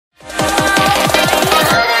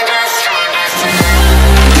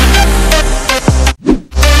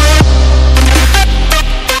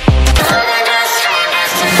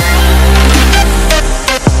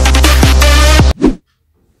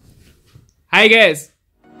Hi guys.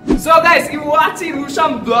 So guys, you watching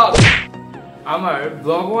Gulshan vlog. আমার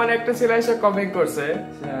blog one একটা ছেলে এসে কমেন্ট করছে,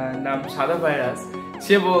 নাম সাদা ভাইরাস।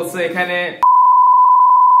 সে বলছে এখানে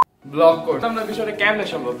ব্লগ করতে আমরা বিষয়টা কেমনে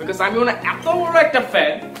সম্ভব, বিকজ আমি ওনার এত বড় একটা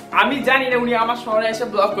ফ্যান, আমি জানি না উনি আমার শহরে এসে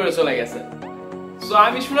ব্লগ করে চলে গেছে। সো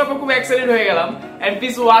আমি শোনার পর খুব এক্সাইটেড হয়ে গেলাম। And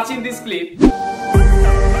please watching this clip.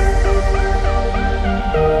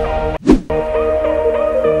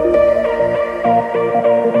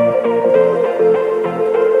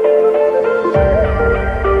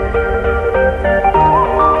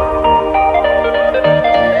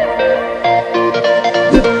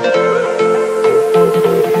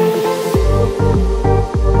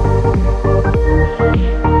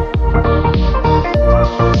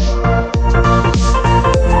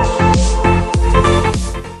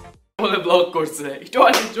 It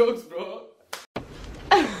was jokes, bro.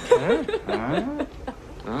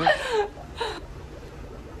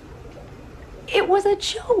 It was a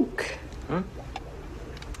joke. Huh?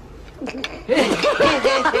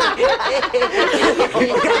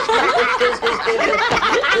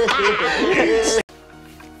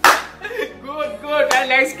 Good. And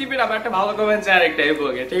let's keep it up. একটা ভালো কমেন্ট চাই একটা এই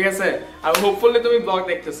ব্লগে, ঠিক আছে? আর হোপফুলি তুমি ব্লগ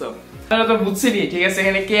দেখতেছো। তাহলে তো বুঝছিনি, ঠিক আছে?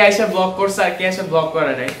 এখানে কে এসে ব্লগ করছে আর কে এসে ব্লগ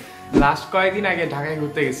করে নাই। লাস্ট কয়েকদিন আগে ঢাকায়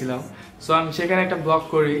ঘুরতে গেছিলাম, সো আমি সেখানে একটা ব্লগ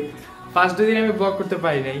করি। ফার্স্ট দুই দিন আমি ব্লগ করতে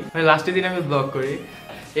পারি নাই, মানে লাস্টের দিন আমি ব্লগ করি।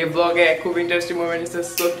 এই ব্লগে খুব ইন্টারেস্টিং মোমেন্ট আছে,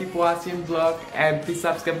 so keep watching blog and please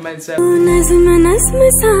subscribe my channel. नज़्म नज़्म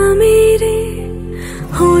सा मेरे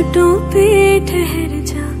होठों पे ठहर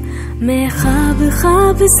जा, मैं ख्वाब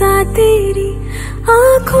ख्वाब सा तेरी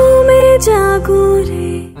आँखों में जागूं रे।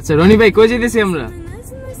 আচ্ছা রনি ভাই কই যাইতেছি আমরা?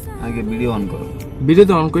 আগে ভিডিও অন করো। ভিডিও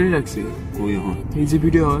তো অন করে রাখছি। কই হন? এই যে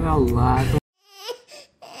ভিডিও, আল্লাহ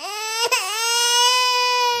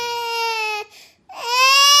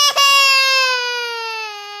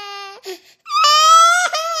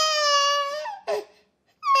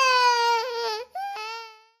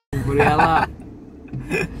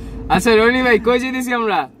আচ্ছা রনি ভাই কই যাইতেছি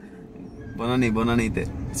আমরা? বনানীতে।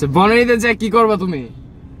 আচ্ছা বনানীতে যা কি করবা তুমি?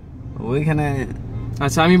 ওইখানে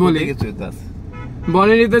আচ্ছা আমি বলি,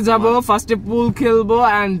 বনানীতে যাব, ফার্স্টে পুল খেলবো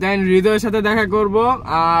এন্ড দেন হৃদয়ের সাথে দেখা করব।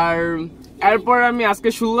 আর এরপর আমি আজকে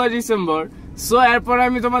 16 ডিসেম্বর, সো এরপর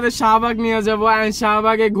আমি তোমাদের শাহবাগ নিয়ে যাব এন্ড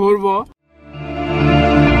শাহবাগে ঘুরবো।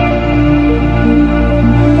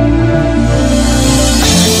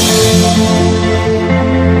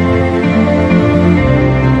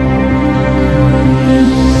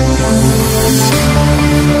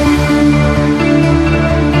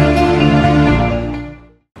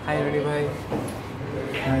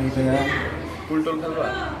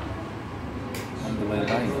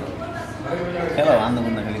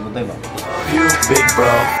 Big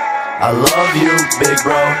bro, I love you, big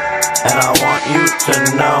bro, and I want you to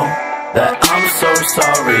know that I'm so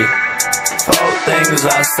sorry for things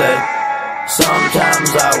I said. Sometimes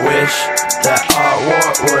I wish that our war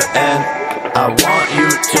would end. I want you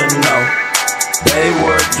to know they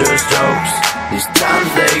were just jokes. These times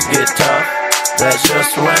they get tough, that's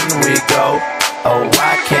just when we go. Oh,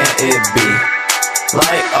 why can't it be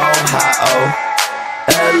like Ohio?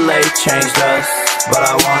 LA changed us, but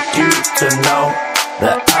I want you to know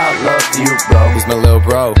that I love you, bro. He's my little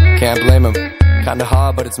bro, can't blame him. Kinda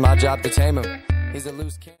hard, but it's my job to tame him. He's a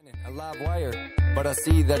loose cannon, a live wire, but I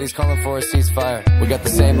see that he's calling for a ceasefire. We got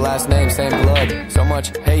the same last name, same blood. So much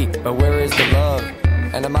hate, but where is the love?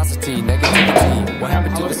 Animosity, negativity. What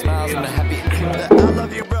happened to the smiles and the happy? I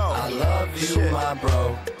love you, bro. I love you, my bro.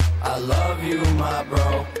 I love you, my bro.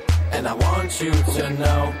 And I want you to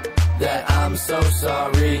know that I'm so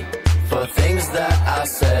sorry for things that I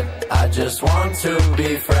said. I just want to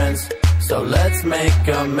be friends, so let's make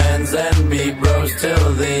amends and be bros till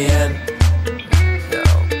the end. Yo.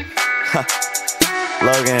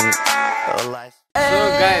 Logan, So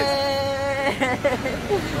guys,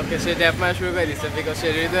 okay, so definitely শুরু করে দিছে because say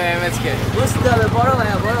Hridoy MHK বুঝতে হবে, বড়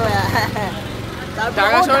ভাইয়া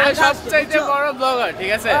ঢাকা শহরের সবচেয়ে বড় ব্লগার,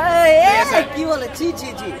 ঠিক আছে? কি বলে, জি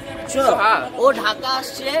শোনো, ও ঢাকা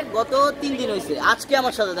আসছে গত 3 দিন হইছে, আজকে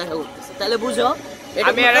আমার সাথে দেখা করতেছে, তাহলে বুঝো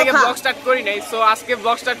আমি এর আগে ব্লগ স্টার্ট করি নাই, সো আজকে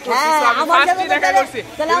ব্লগ স্টার্ট করছি। সো আমি ফার্স্টে দেখা করছি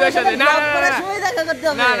হৃদয়ের সাথে। না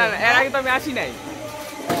এর আগে তো আমি আসি নাই।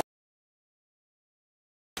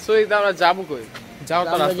 সো এই আমরা যাবো কই? যাও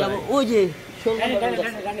তো রাস্তা যাব, ওই যে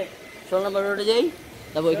 16 নম্বর রোডে যাই,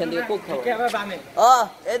 তারপর ওইখান থেকে কোক খাবো।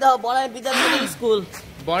 এই দাও বনানী বিদ্যানিকেতন স্কুল,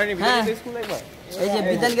 বনানী বিদ্যানিকেতন স্কুল একবার, এই যে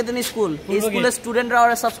বিদ্যানিকেতন স্কুল, এই স্কুলের স্টুডেন্টরা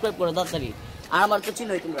ওরা সাবস্ক্রাইব করে তাড়াতাড়ি। আর আমার তো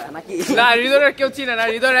চিনোই তোমরা নাকি? না হৃদয়ের কেউ চিনে না,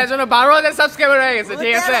 হৃদয়ের এজন্য 12,000 সাবস্ক্রাইবার হয়ে গেছে,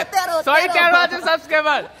 ঠিক আছে? Sorry 13,000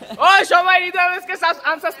 subscriber. ওই সবাই হৃদয় মহকে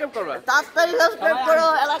আনসাবস্ক্রাইব করবা, তাড়াতাড়ি সাবস্ক্রাইব করো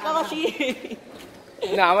এলাকাবাসী।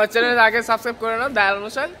 না আমার চ্যানেল আগে সাবস্ক্রাইব করে নাও দয়াল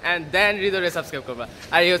হোসেন এন্ড দেন হৃদয়ে সাবস্ক্রাইব করবা।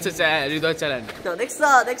 আর এই হচ্ছে হৃদয় চ্যানেল। তো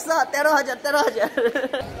দেখছো 13,000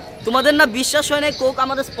 তোমাদের না বিশ্বাস হয় না কোক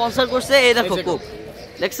আমাদের স্পন্সর করছে। এই দেখো কোক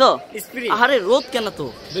দেখছো, আরে রোদ কেন তো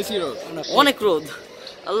বেশি রোদ, অনেক রোদ।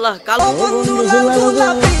 আল্লাহ কালো বন্ধু লাল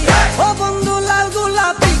গোলাপি, ও বন্ধু লাল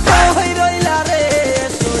গোলাপি কই রইলা রে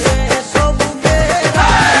সোরে সবুকে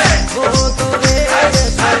ও তোরে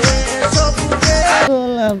সোরে সবুকে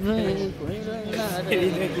গোলাপি কই রইলা রে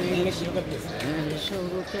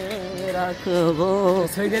সবুকে রাখবো।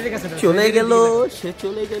 চলে গেল সে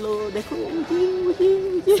চলে গেল, দেখো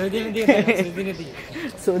সৌদিয়ান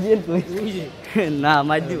কই না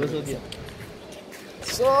মার দিব সৌদিয়ান।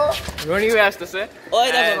 রনি ভাই আসতেছে, ওই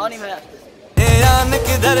দেখো রনি ভাই আসতেছে। ध्यान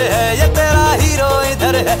किधर है ये तेरा हीरो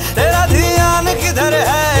इधर है, तेरा ध्यान किधर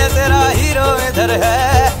है ये तेरा हीरो इधर है,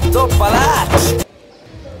 तो पलट।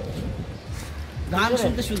 গান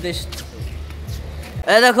শুনতে শুনতে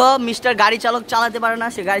এই দেখো মিস্টার গাড়ি চালক চালাতে পারে না,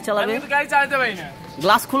 সে গাড়ি চালাবে। আমি তো গাড়ি চালাতে পারি না।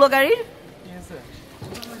 গ্লাস খুলো গাড়ির।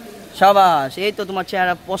 শাবাশ, এই তো তোমার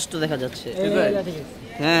চেহারা স্পষ্ট দেখা যাচ্ছে।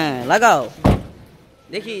 হ্যাঁ লাগাও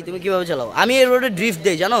দেখি তুমি কিভাবে চালাও। আমি এই রোডে ড্রিফট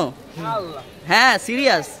দেই জানো? হ্যাঁ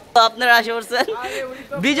সিরিয়াস। আপনারা আসে পড়ছেন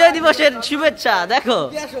বিজয় দিবসের শুভেচ্ছা। দেখো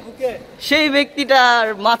সেই ব্যক্তিটার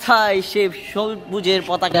মাথায় সে সবুজের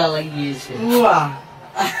পতাকা লাগিয়েছে।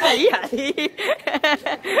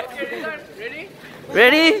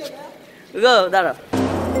 রেডি গো, দাঁড়া।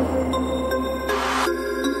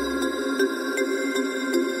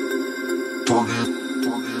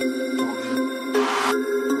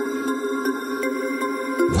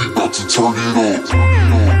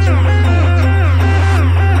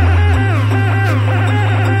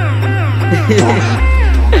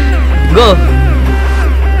 Go.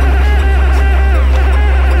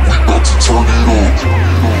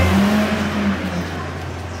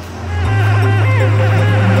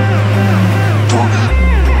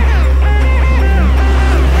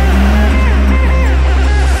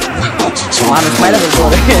 মানুষ মাইরা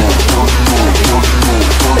বলতে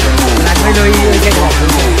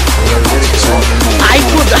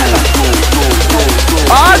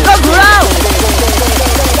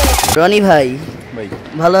রনি ভাই ভাই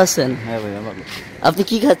ভালো আছেন? হ্যাঁ ভাই ভালো। আপনি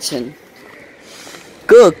কি খাচ্ছেন?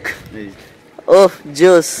 কোক? ওহ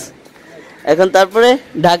জোস। এখন তারপরে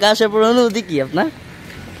ঢাকা আসার পর অনুভূতি কি আপনার?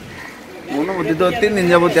 অনুভূতি তো 3 দিন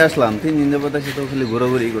যাবত আসলাম, 3 দিন যাবত আসি তো খালি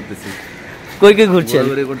ঘোরাঘুরি করতেছি। কই কই ঘুরছেন?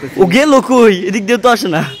 ঘোরাঘুরি করতেছি। ও গেল কই? এদিক দিয়ে তো আসে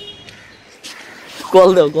না। কল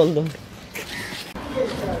দাও কল দাও।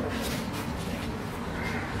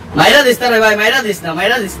 মাইরা দিস না রে ভাই, মাইরা দিস না,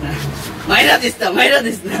 মাইরা দিস না, মাইরা দিস না, মাইরা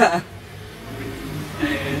দিস না।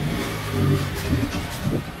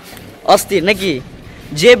 অস্থির নাকি?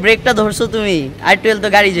 যে ব্রেকটা ধরছো তুমি i12 তো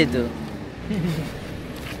গাড়ি যেত।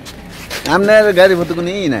 আপনার গাড়ি মতো কোনো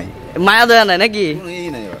ই নাই, মায়া দয়া নাই নাকি? কোনো ই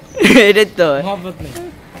নাই। এটাই তো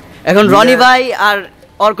এখন রনি ভাই আর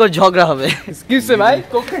অর্কর ঝগড়া হবে। এক্সকিউজ মি ভাই,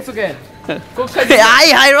 কোক খাইছো কেন? কোক খাইছো আই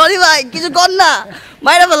হাই রনি ভাই কিছু কর না,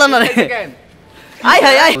 মাইরা ফেলো না রে। কেন? I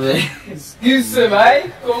hi I excuse me ভাই,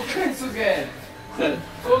 কোক খাইছো কেন?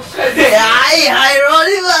 কোক খাইছো আই হাই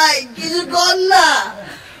রনি ভাই কিছু কর না,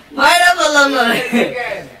 মাইরা ফেলো না রে।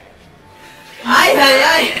 কেন? আই হাই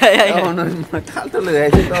আই হাই টালটুলে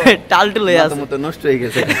আছে তো, টালটুলে আছে মতো নষ্ট হয়ে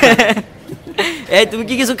গেছে। এই তুমি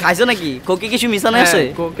কি কিছু খাইছো নাকি? কোকে কিছু মিশানো আছে?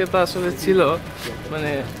 কোকে তো আসলে ছিল, মানে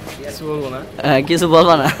কিছু বলবো না। কিছু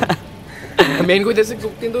বলবা না। মেইন কইতেছে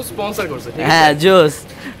কোক কিন্তু স্পন্সর করছে, ঠিক আছে? হ্যাঁ জোস।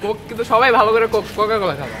 কোক কিন্তু সবাই ভালো করে কোকা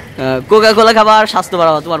কোলা খাবা। কোকা কোলা খাবা আর স্বাস্থ্য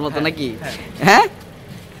বাড়াবা তোমার মতো নাকি? হ্যাঁ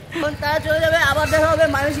তারা চলে যাবে, আবার দেখা হবে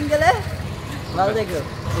ময়মনসিংহ গেলে। ভালো থেকো,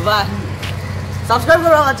 বাই। সাবস্ক্রাইব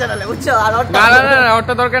করো আমার চ্যানেলে, বুঝছো? আর না না না না,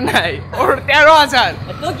 ওটা দরকার নাই, ওর 13,000।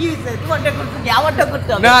 তো কি হইছে? তোমারটা করতে কি আমারটা করতে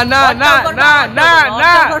হবে? না না না না না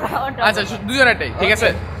না, আচ্ছা দুজনেরটাই ঠিক আছে।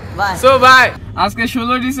 বাই। So by. আজকে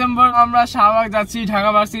 16 ডিসেম্বর আমরা শাহবাগ যাচ্ছি, ঢাকা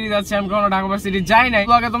ভার্সিটি যাচ্ছি। আমি কখনো ঢাকা ভার্সিটি যাই নাই,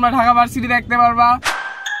 ব্লগে তোমরা ঢাকা ভার্সিটি দেখতে পারবা।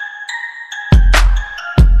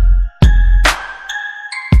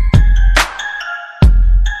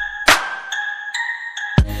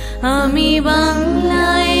 আমি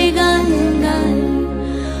বাংলায় গান গাই,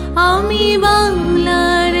 আমি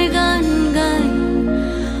বাংলার গান গাই,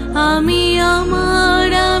 আমি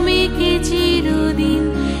আমার আমিকে চিরদিন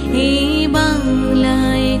এই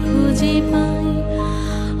বাংলায় খুঁজে পাই।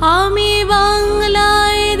 আমি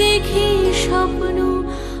বাংলায় দেখি স্বপ্ন,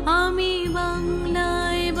 আমি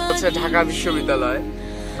বাংলায় ঢাকা বিশ্ববিদ্যালয়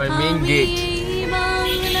মেইন গেট।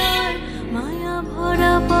 বাংলার মায়া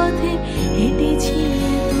ভরা পথে হেঁটেছি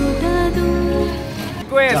এতটা দূর।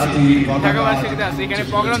 ঢাকাবাসীতে আছে এখানে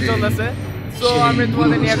প্রোগ্রাম চলতেছে, সো আমি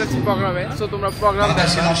তোমাদের নিয়ে যাচ্ছি প্রোগ্রামে, সো তোমরা প্রোগ্রাম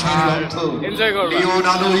এনজয় করবে।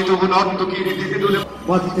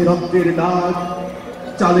 রক্তের দাগ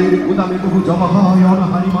চালের গুদামে বহু জমা হয়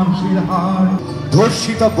অনাহারি মানুষের হাড়,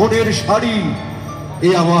 ধর্ষিত বোনের শাড়ি এ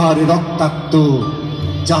আমার রক্তাক্ত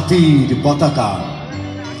জাতির পতাকা।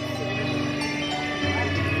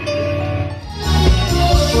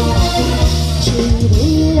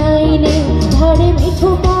 লাইনে ধারে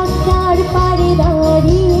মিঠো পদ্মার পাড়ে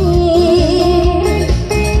দাঁড়িয়ে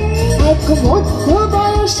এক মধ্য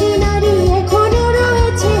বয়সী নারী এখনো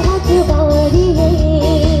রয়েছে হাত বাড়িয়ে।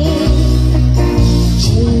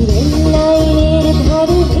 সেই রেল লাইনের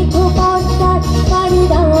ধারে মিঠো পদ্মার পাড়ে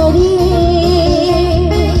দাঁড়িয়ে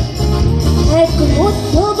এক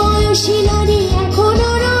মধ্য বয়সী নারী এখনো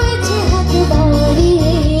রয়েছে হাত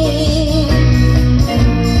বাড়িয়ে।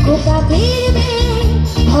 কোকা ফিরবে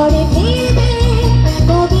ঘরে ফিরবে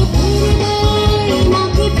কবে ফিরবে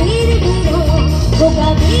নাকি ফিরবে না, কোকা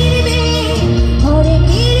ফিরবে ঘরে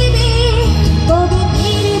ফিরবে কবে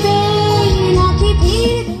ফিরবে নাকি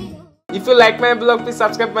ফিরবে না। If you like my blog, please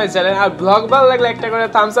subscribe my channel. R blog ভালো লাগলে একটা করে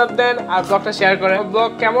thumbs up দেন আর ব্লগটা শেয়ার করেন। ব্লগ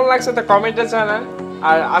কেমন লাগছে তা কমেন্টে জানান।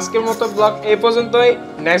 আর আজকের মতো ব্লগ এই পর্যন্তই,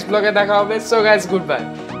 নেক্সট ব্লগে দেখা হবে। So guys good bye.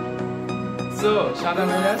 So সাদা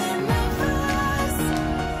ভাইরাস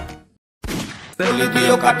কলি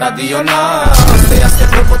দিও কাটা দিও না, আস্তে আস্তে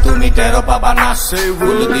ভরবো তুমি টেরো পাবা না। সেই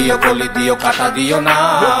ভুল দিও কলি দিও কাটা দিও না,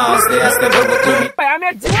 আস্তে আস্তে ভরবো তুমি। ভাই আমি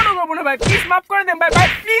আর জীবনও করবো না ভাই, প্লিজ মাফ করে দেন ভাই, ভাই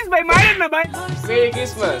প্লিজ ভাই মারেন না ভাই। Merry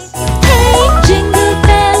Christmas. Jingle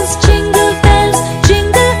bell